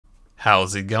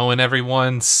How's it going,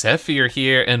 everyone? Sethphir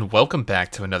here, and welcome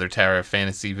back to another Tower of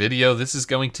Fantasy video. This is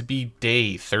going to be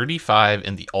day 35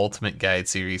 in the Ultimate Guide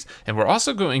series, and we're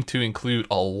also going to include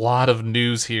a lot of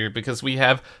news here because we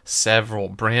have several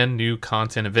brand new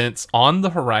content events on the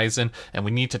horizon, and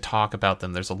we need to talk about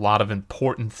them. There's a lot of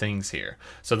important things here.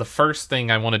 So the first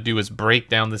thing I want to do is break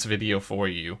down this video for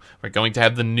you. We're going to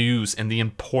have the news and the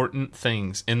important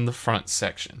things in the front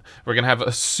section. We're going to have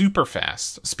a super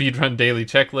fast speedrun daily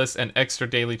checklist and extra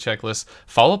daily checklists,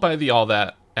 followed by the all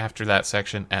that after that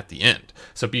section at the end.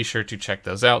 So be sure to check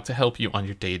those out to help you on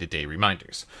your day-to-day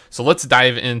reminders. So let's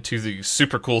dive into the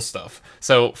super cool stuff.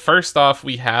 So first off,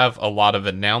 we have a lot of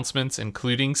announcements,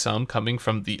 including some coming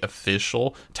from the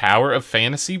official Tower of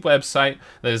Fantasy website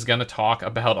that is going to talk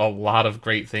about a lot of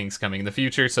great things coming in the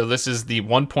future. So this is the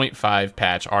 1.5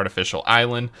 patch Artificial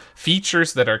Island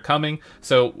features that are coming.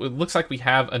 So it looks like we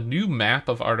have a new map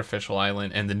of Artificial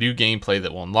Island and the new gameplay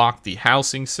that will unlock the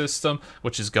housing system,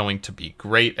 which is going to be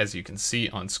great, as you can see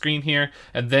on screen here.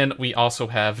 And then we also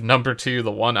have number 2,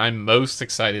 the one I'm most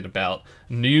excited about,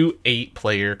 new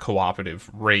 8-player cooperative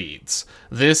raids.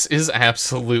 This is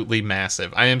absolutely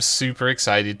massive. I am super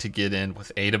excited to get in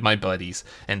with 8 of my buddies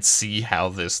and see how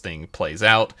this thing plays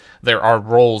out. There are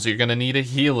roles. You're going to need a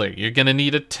healer. You're going to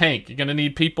need a tank. You're going to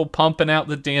need people pumping out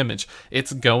the damage.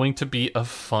 It's going to be a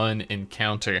fun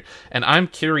encounter. And I'm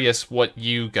curious what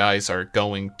you guys are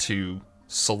going to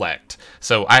select.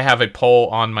 So I have a poll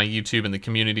on my YouTube in the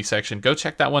community section. Go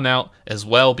check that one out as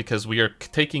well, because we are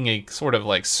taking a sort of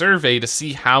like survey to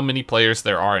see how many players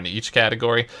there are in each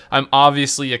category. I'm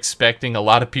obviously expecting a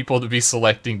lot of people to be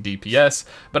selecting DPS,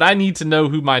 but I need to know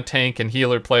who my tank and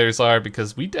healer players are,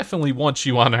 because we definitely want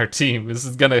you on our team. This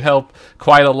is going to help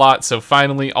quite a lot. So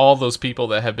finally, all those people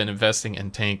that have been investing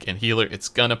in tank and healer, it's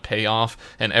going to pay off,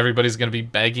 and everybody's going to be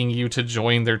begging you to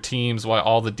join their teams, while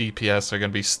all the DPS are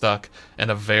going to be stuck in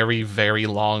a very, very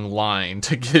long line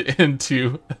to get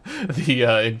into the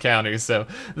encounters. So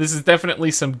this is definitely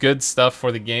some good stuff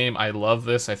for the game. I love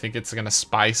this. I think it's going to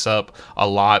spice up a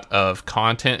lot of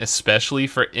content, especially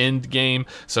for endgame.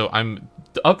 So I'm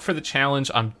up for the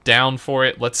challenge. I'm down for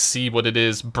it. Let's see what it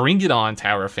is. Bring it on,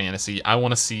 Tower of Fantasy. I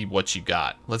want to see what you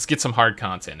got. Let's get some hard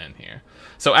content in here.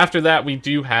 So after that, we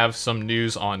do have some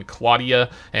news on Claudia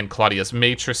and Claudia's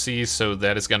matrices, so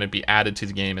that is going to be added to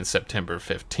the game in September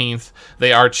 15th.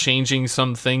 They are changing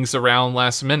some things around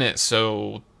last minute,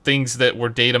 so things that were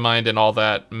data mined and all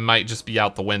that might just be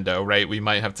out the window, right? We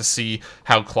might have to see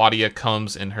how Claudia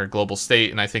comes in her global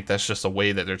state, and I think that's just a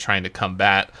way that they're trying to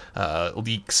combat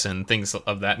leaks and things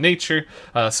of that nature.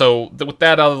 So with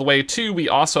that out of the way too, we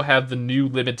also have the new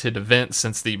limited event.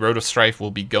 Since the Road of Strife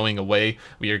will be going away,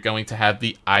 we are going to have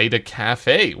the Aida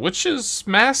Cafe, which is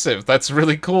massive. That's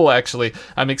really cool, actually.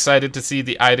 I'm excited to see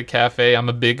the Aida Cafe. I'm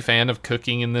a big fan of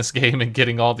cooking in this game and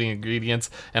getting all the ingredients,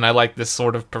 and I like this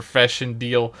sort of profession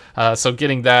deal. So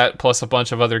getting that, plus a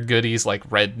bunch of other goodies like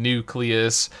red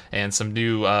nucleus and some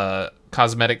new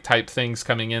cosmetic type things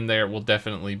coming in there, will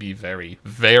definitely be very,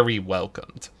 very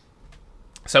welcomed.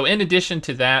 So in addition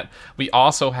to that, we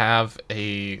also have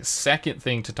a second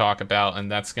thing to talk about, and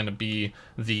that's going to be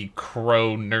the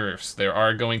crow nerfs. There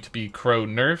are going to be crow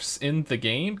nerfs in the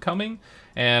game coming,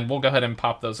 and we'll go ahead and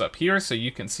pop those up here so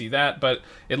you can see that. But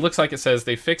it looks like it says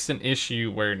they fixed an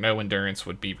issue where no endurance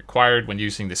would be required when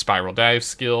using the spiral dive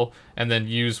skill, and then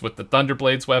used with the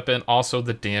Thunderblades weapon, also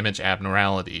the damage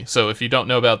abnormality. So if you don't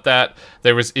know about that,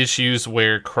 there was issues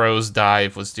where Crow's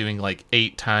dive was doing like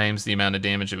 8 times the amount of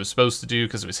damage it was supposed to do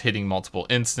because it was hitting multiple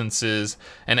instances,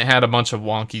 and it had a bunch of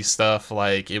wonky stuff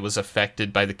like it was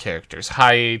affected by the character's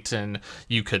height, and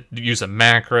you could use a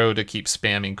macro to keep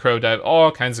spamming Crow dive,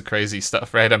 all kinds of crazy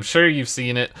stuff, right? I'm sure you've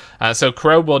seen it. So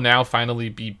Crow will now finally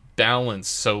be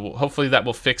balanced, so hopefully that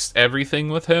will fix everything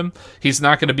with him. He's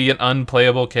not going to be an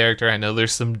unplayable character. I know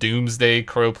there's some doomsday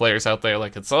Crow players out there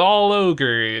like it's all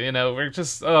ogre, you know, we're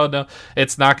just, oh no,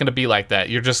 it's not going to be like that.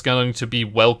 You're just going to be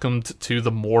welcomed to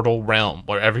the mortal realm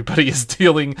where everybody is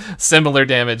dealing similar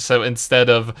damage. So instead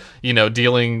of, you know,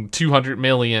 dealing 200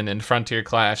 million in Frontier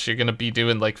Clash, you're going to be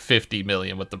doing like 50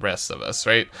 million with the rest of us,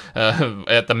 right?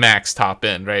 At the max top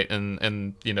end, right?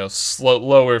 And you know,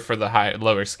 lower for the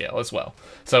lower scale as well.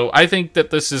 So I think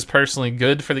that this is personally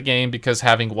good for the game, because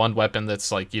having one weapon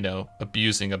that's like, you know,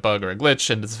 abusing a bug or a glitch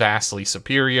and is vastly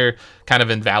superior kind of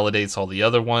invalidates all the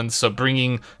other ones. So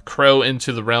bringing Crow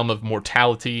into the realm of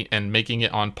mortality and making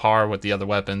it on par with the other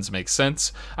weapons makes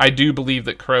sense. I do believe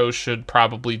that Crow should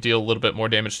probably deal a little bit more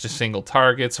damage to single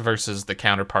targets versus the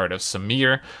counterpart of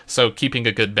Sethphir. So keeping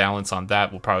a good balance on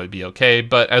that will probably be okay.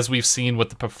 But as we've seen with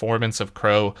the performance of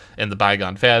Crow in the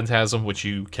Bygone Phantasm, which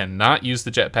you cannot use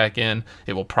the jetpack in,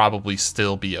 it will probably probably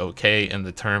still be okay in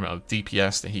the term of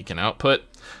DPS that he can output.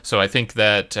 So I think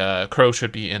that Crow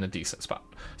should be in a decent spot.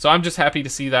 So I'm just happy to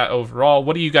see that overall.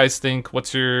 What do you guys think?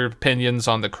 What's your opinions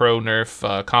on the Crow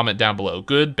nerf? Comment down below.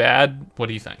 Good, bad? What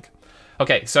do you think?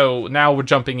 Okay, so now we're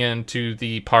jumping into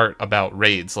the part about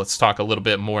raids. Let's talk a little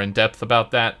bit more in depth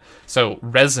about that. So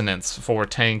resonance for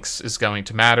tanks is going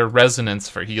to matter. Resonance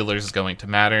for healers is going to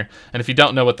matter. And if you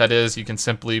don't know what that is, you can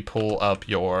simply pull up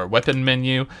your weapon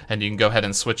menu and you can go ahead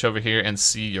and switch over here and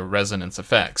see your resonance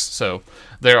effects. So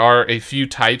there are a few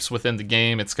types within the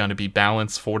game. It's going to be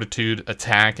balance, fortitude,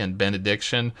 attack, and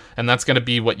benediction. And that's going to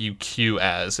be what you queue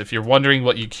as. If you're wondering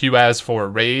what you queue as for a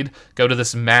raid, go to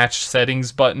this match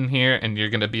settings button here and you're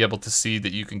going to be able to see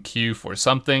that you can queue for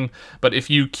something. But if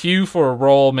you queue for a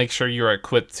role, make sure you're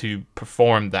equipped to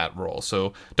perform that role.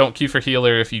 So don't queue for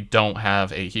healer if you don't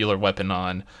have a healer weapon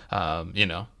on, you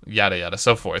know, yada yada,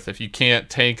 so forth. If you can't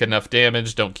tank enough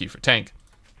damage, don't queue for tank,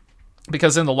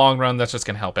 because in the long run, that's just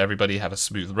going to help everybody have a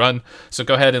smooth run. So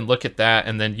go ahead and look at that,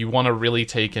 and then you want to really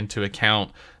take into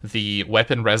account the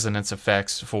weapon resonance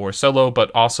effects for solo,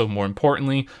 but also more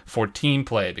importantly for team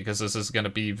play, because this is going to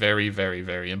be very, very,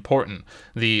 very important.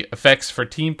 The effects for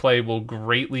team play will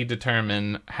greatly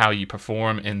determine how you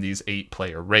perform in these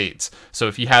 8-player raids. So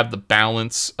if you have the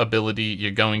balance ability, you're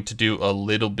going to do a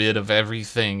little bit of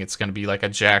everything. It's going to be like a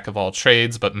jack of all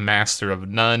trades, but master of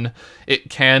none. It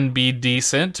can be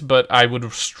decent, but I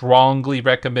would strongly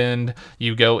recommend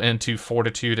you go into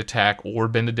fortitude, attack, or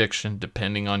benediction,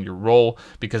 depending on your role,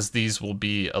 because these will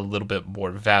be a little bit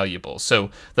more valuable. So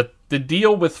the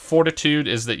deal with fortitude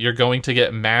is that you're going to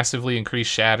get massively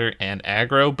increased shatter and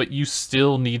aggro, but you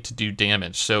still need to do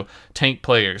damage. So tank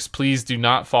players, please do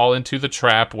not fall into the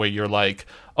trap where you're like,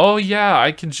 oh yeah,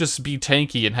 I can just be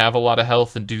tanky and have a lot of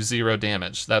health and do 0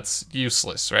 damage. That's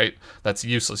useless, right? That's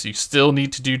useless. You still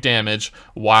need to do damage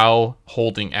while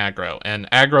holding aggro. And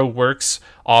aggro works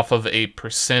off of a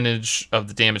percentage of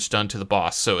the damage done to the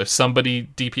boss. So if somebody,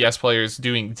 DPS player, is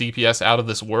doing DPS out of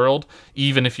this world,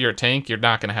 even if you're a tank, you're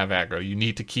not going to have aggro. You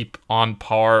need to keep on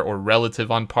par or relative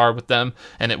on par with them,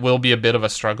 and it will be a bit of a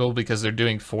struggle because they're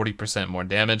doing 40% more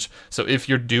damage. So if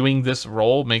you're doing this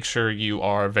role, make sure you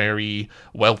are very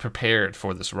well prepared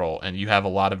for this role and you have a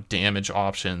lot of damage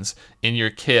options in your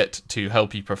kit to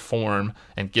help you perform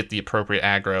and get the appropriate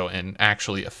aggro and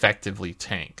actually effectively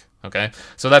tank. Okay,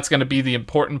 so that's going to be the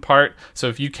important part. So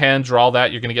if you can draw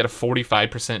that, you're going to get a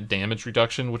 45% damage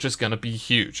reduction, which is going to be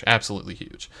huge, absolutely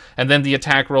huge. And then the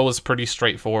attack roll is pretty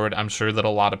straightforward. I'm sure that a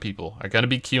lot of people are going to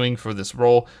be queuing for this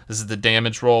roll. This is the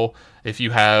damage roll. If you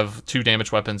have 2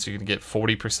 damage weapons, you're going to get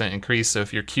 40% increase. So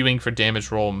if you're queuing for damage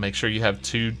roll, make sure you have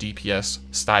 2 DPS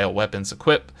style weapons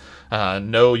equipped.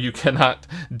 No, you cannot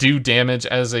do damage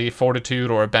as a fortitude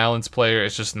or a balance player.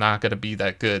 It's just not going to be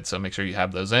that good. So make sure you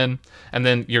have those in. And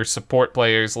then your support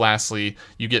players, lastly,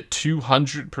 you get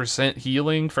 200%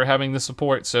 healing for having the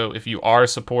support. So if you are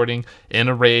supporting in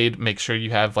a raid, make sure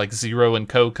you have like 0 in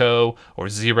Coco or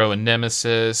 0 in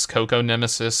Nemesis, Coco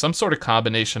Nemesis, some sort of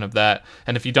combination of that.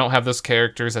 And if you don't have those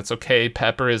characters, that's okay.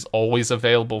 Pepper is always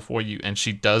available for you, and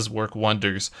she does work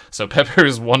wonders. So Pepper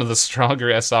is one of the stronger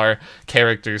SR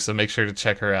characters, so make sure to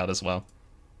check her out as well.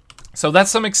 So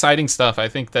that's some exciting stuff. I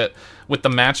think that with the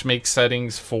matchmake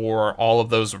settings for all of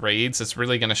those raids, it's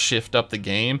really going to shift up the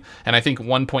game. And I think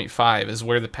 1.5 is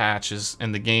where the patch is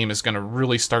and the game is going to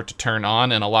really start to turn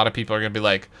on. And a lot of people are going to be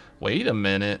like, wait a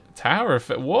minute, tower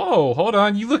effect. Whoa, hold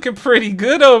on. You looking pretty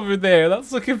good over there.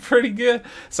 That's looking pretty good.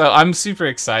 So I'm super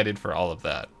excited for all of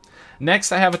that.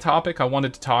 Next, I have a topic I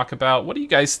wanted to talk about. What do you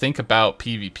guys think about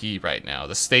PvP right now?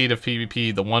 The state of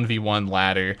PvP, the 1v1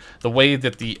 ladder, the way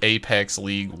that the Apex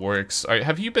League works.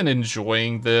 Have you been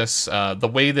enjoying this? The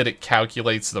way that it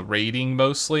calculates the rating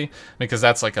mostly? Because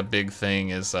that's like a big thing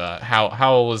is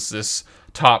how is this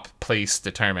top place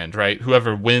determined, right?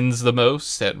 Whoever wins the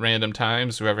most at random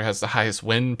times, whoever has the highest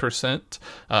win percent,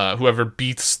 whoever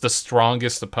beats the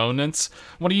strongest opponents.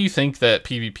 What do you think that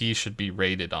PvP should be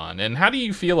rated on? And how do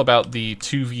you feel about the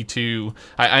 2v2?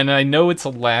 I know it's a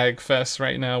lag fest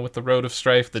right now with the Road of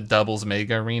Strife, the doubles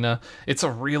mega arena. It's a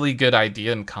really good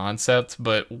idea and concept,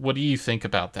 but what do you think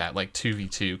about that, like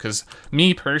 2v2? Because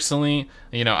me personally,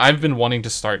 you know, I've been wanting to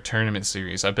start tournament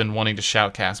series. I've been wanting to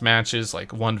shoutcast matches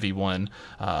like 1v1.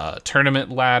 tournament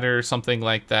ladder, something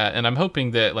like that. And I'm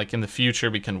hoping that like in the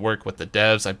future we can work with the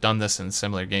devs. I've done this in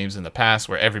similar games in the past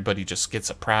where everybody just gets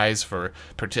a prize for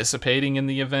participating in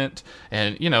the event,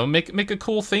 and you know, make a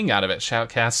cool thing out of it.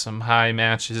 Shoutcast some high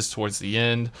matches towards the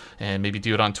end, and maybe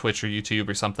do it on Twitch or YouTube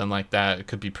or something like that. It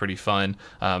could be pretty fun.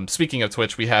 Speaking of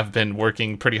Twitch, we have been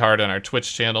working pretty hard on our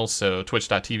Twitch channel, so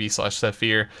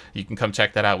twitch.tv/Sethphir. You can come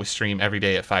check that out. We stream every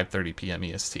day at 5:30 p.m.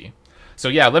 EST. So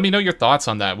yeah, let me know your thoughts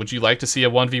on that. Would you like to see a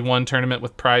 1v1 tournament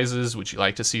with prizes? Would you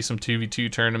like to see some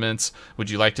 2v2 tournaments? Would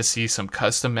you like to see some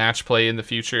custom match play in the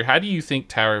future? How do you think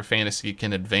Tower of Fantasy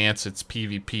can advance its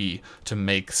PvP to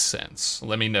make sense?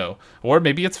 Let me know. Or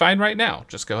maybe it's fine right now.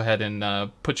 Just go ahead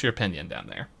and put your opinion down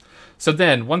there. So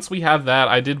then, once we have that,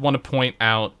 I did want to point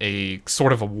out a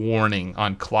sort of a warning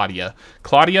on Claudia.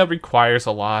 Claudia requires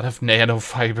a lot of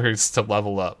nanofibers to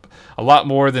level up. A lot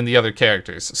more than the other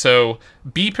characters. So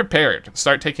be prepared.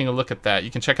 Start taking a look at that. You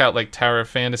can check out like Tower of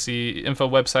Fantasy info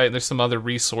website. There's some other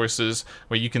resources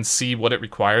where you can see what it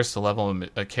requires to level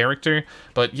a character.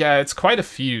 But yeah, it's quite a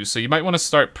few. So you might want to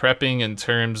start prepping in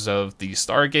terms of the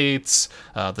Stargates,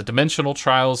 the Dimensional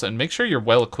Trials, and make sure you're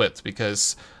well equipped,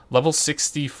 because level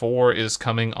 64 is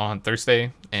coming on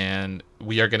Thursday, and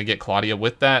we are going to get Claudia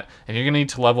with that, and you're going to need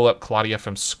to level up Claudia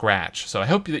from scratch. So I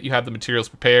hope that you have the materials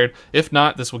prepared. If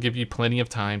not, this will give you plenty of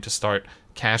time to start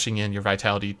cashing in your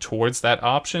vitality towards that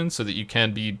option so that you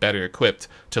can be better equipped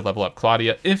to level up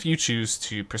Claudia if you choose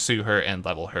to pursue her and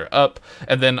level her up.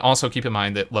 And then also keep in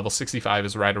mind that level 65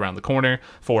 is right around the corner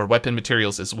for weapon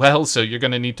materials as well, so you're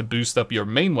going to need to boost up your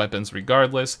main weapons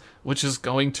regardless, which is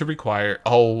going to require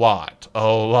a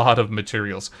lot of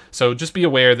materials. So just be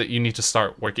aware that you need to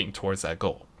start working towards that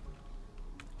goal.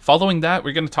 Following that,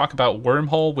 we're going to talk about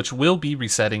Wormhole, which will be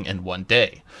resetting in 1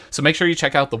 day. So make sure you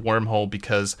check out the Wormhole,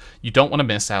 because you don't want to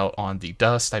miss out on the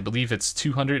dust. I believe it's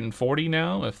 240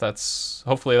 now, if that's,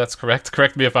 hopefully that's correct.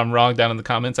 Correct me if I'm wrong down in the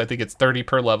comments. I think it's 30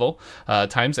 per level,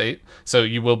 times 8. So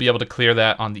you will be able to clear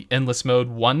that on the endless mode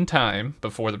 1 time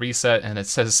before the reset, and it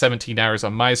says 17 hours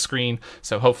on my screen.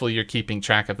 So hopefully you're keeping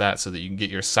track of that so that you can get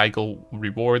your cycle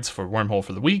rewards for Wormhole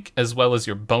for the week, as well as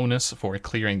your bonus for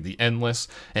clearing the endless.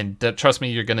 And trust me,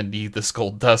 you're going to need this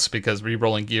gold dust, because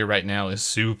re-rolling gear right now is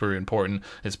super important.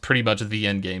 It's pretty much the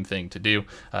end game thing to do.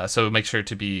 So make sure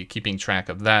to be keeping track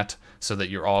of that so that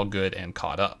you're all good and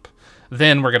caught up.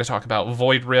 Then we're going to talk about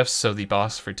Void Rifts. So the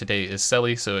boss for today is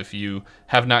Selly. So if you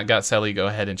have not got Selly, go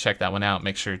ahead and check that one out.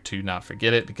 Make sure to not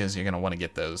forget it, because you're going to want to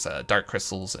get those dark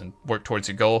crystals and work towards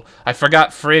your goal. I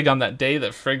forgot Frigg on that day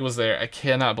that Frigg was there. I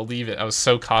cannot believe it. I was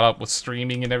so caught up with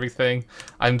streaming and everything.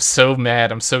 I'm so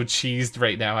mad. I'm so cheesed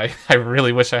right now. I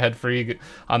really wish I had Frigg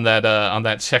on that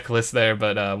checklist there,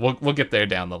 but we'll get there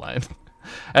down the line.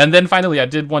 And then finally, I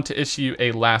did want to issue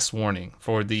a last warning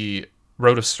for the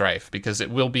Road of Strife, because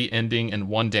it will be ending in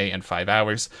 1 day and 5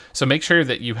 hours. So make sure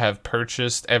that you have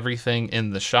purchased everything in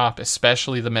the shop,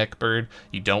 especially the mech bird.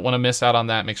 You don't want to miss out on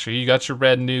that. Make sure you got your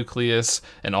red nucleus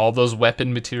and all those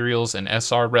weapon materials and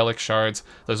SR relic shards.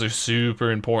 Those are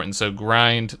super important. So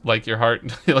grind like your heart,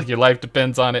 like your life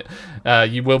depends on it.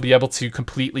 You will be able to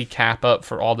completely cap up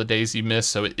for all the days you miss.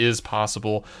 So it is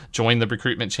possible. Join the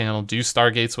recruitment channel, do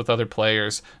Stargates with other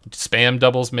players, spam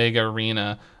doubles mega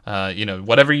arena. You know,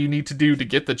 whatever you need to do to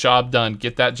get the job done,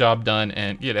 get that job done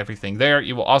and get everything there.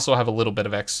 You will also have a little bit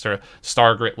of extra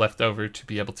star grit left over to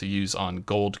be able to use on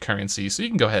gold currency, so you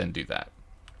can go ahead and do that.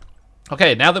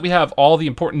 Okay, now that we have all the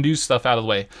important news stuff out of the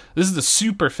way, this is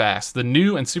the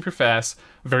new and super fast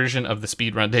version of the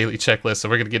speedrun daily checklist, so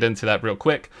we're going to get into that real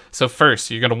quick. So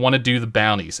first, you're going to want to do the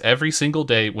bounties every single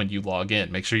day when you log in.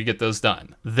 Make sure you get those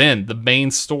done. Then, the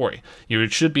main story. You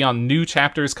should be on new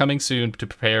chapters coming soon to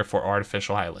prepare for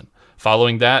Artificial Island.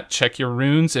 Following that, check your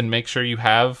runes and make sure you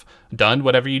have done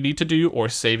whatever you need to do or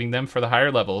saving them for the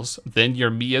higher levels. Then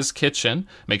your Mia's Kitchen.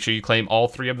 Make sure you claim all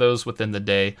 3 of those within the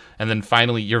day. And then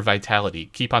finally, your Vitality.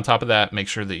 Keep on top of that. Make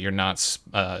sure that you're not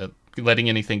letting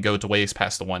anything go to waste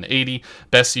past the 180.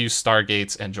 Best use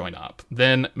Stargates and join up.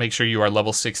 Then make sure you are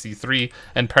level 63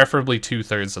 and preferably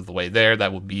 2/3 of the way there.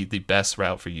 That would be the best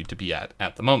route for you to be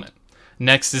at the moment.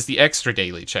 Next is the extra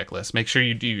daily checklist. Make sure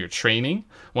you do your training.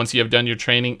 Once you have done your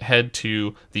training, head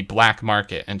to the black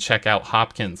market and check out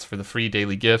Hopkins for the free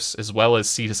daily gifts, as well as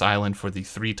Cetus Island for the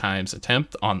 3 times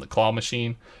attempt on the claw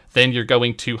machine. Then you're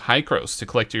going to Hycros to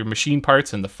collect your machine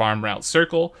parts in the farm route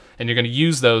circle, and you're going to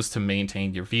use those to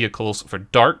maintain your vehicles for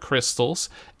dark crystals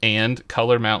and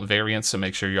color mount variants, so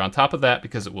make sure you're on top of that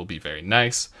because it will be very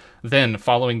nice. Then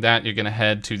following that, you're going to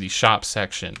head to the shop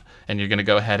section, and you're going to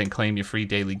go ahead and claim your free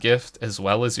daily gift as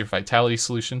well as your vitality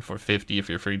solution for 50 if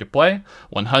you're free to play,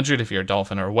 100 if you're a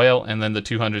dolphin or a whale, and then the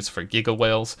 200s for giga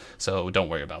whales, so don't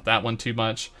worry about that one too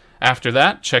much. After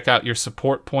that, check out your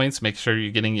support points, make sure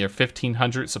you're getting your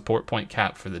 1500 support point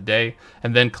cap for the day,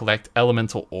 and then collect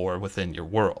elemental ore within your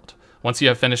world. Once you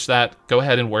have finished that, go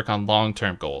ahead and work on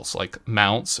long-term goals like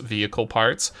mounts, vehicle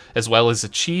parts, as well as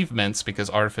achievements because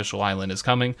Artificial Island is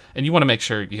coming, and you want to make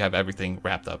sure you have everything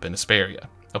wrapped up in Asperia.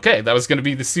 Okay, that was going to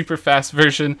be the super fast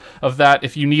version of that.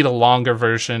 If you need a longer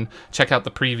version, check out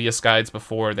the previous guides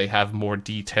before. They have more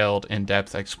detailed,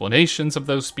 in-depth explanations of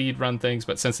those speedrun things,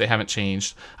 but since they haven't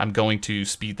changed, I'm going to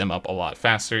speed them up a lot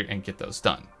faster and get those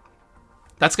done.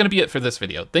 That's going to be it for this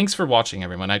video. Thanks for watching,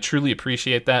 everyone. I truly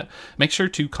appreciate that. Make sure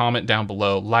to comment down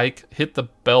below, like, hit the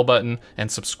bell button, and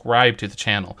subscribe to the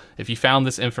channel. If you found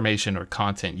this information or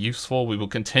content useful, we will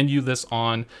continue this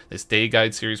on this day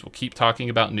guide series. We'll keep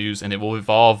talking about news, and it will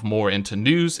evolve more into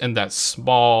news in that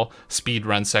small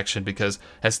speedrun section because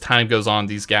as time goes on,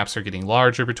 these gaps are getting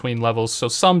larger between levels. So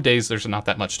some days there's not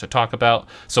that much to talk about.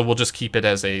 So we'll just keep it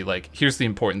as a, like, here's the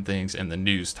important things and the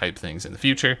news type things in the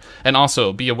future. And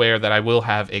also be aware that I will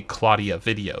have a Claudia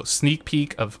video, sneak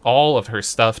peek of all of her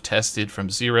stuff tested from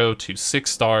 0 to 6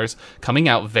 stars coming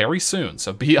out very soon,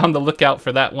 so be on the lookout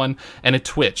for that one, and a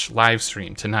Twitch live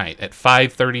stream tonight at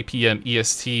 5:30 p.m.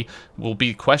 EST will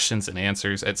be questions and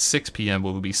answers. At 6 p.m.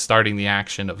 we'll be starting the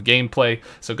action of gameplay,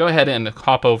 so go ahead and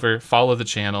hop over, follow the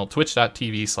channel,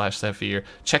 twitch.tv/Sethphir,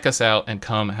 check us out, and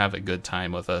come have a good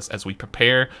time with us as we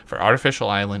prepare for Artificial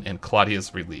Island and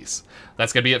Claudia's release.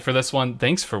 That's gonna be it for this one.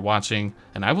 Thanks for watching,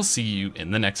 and I will see you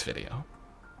in the next video.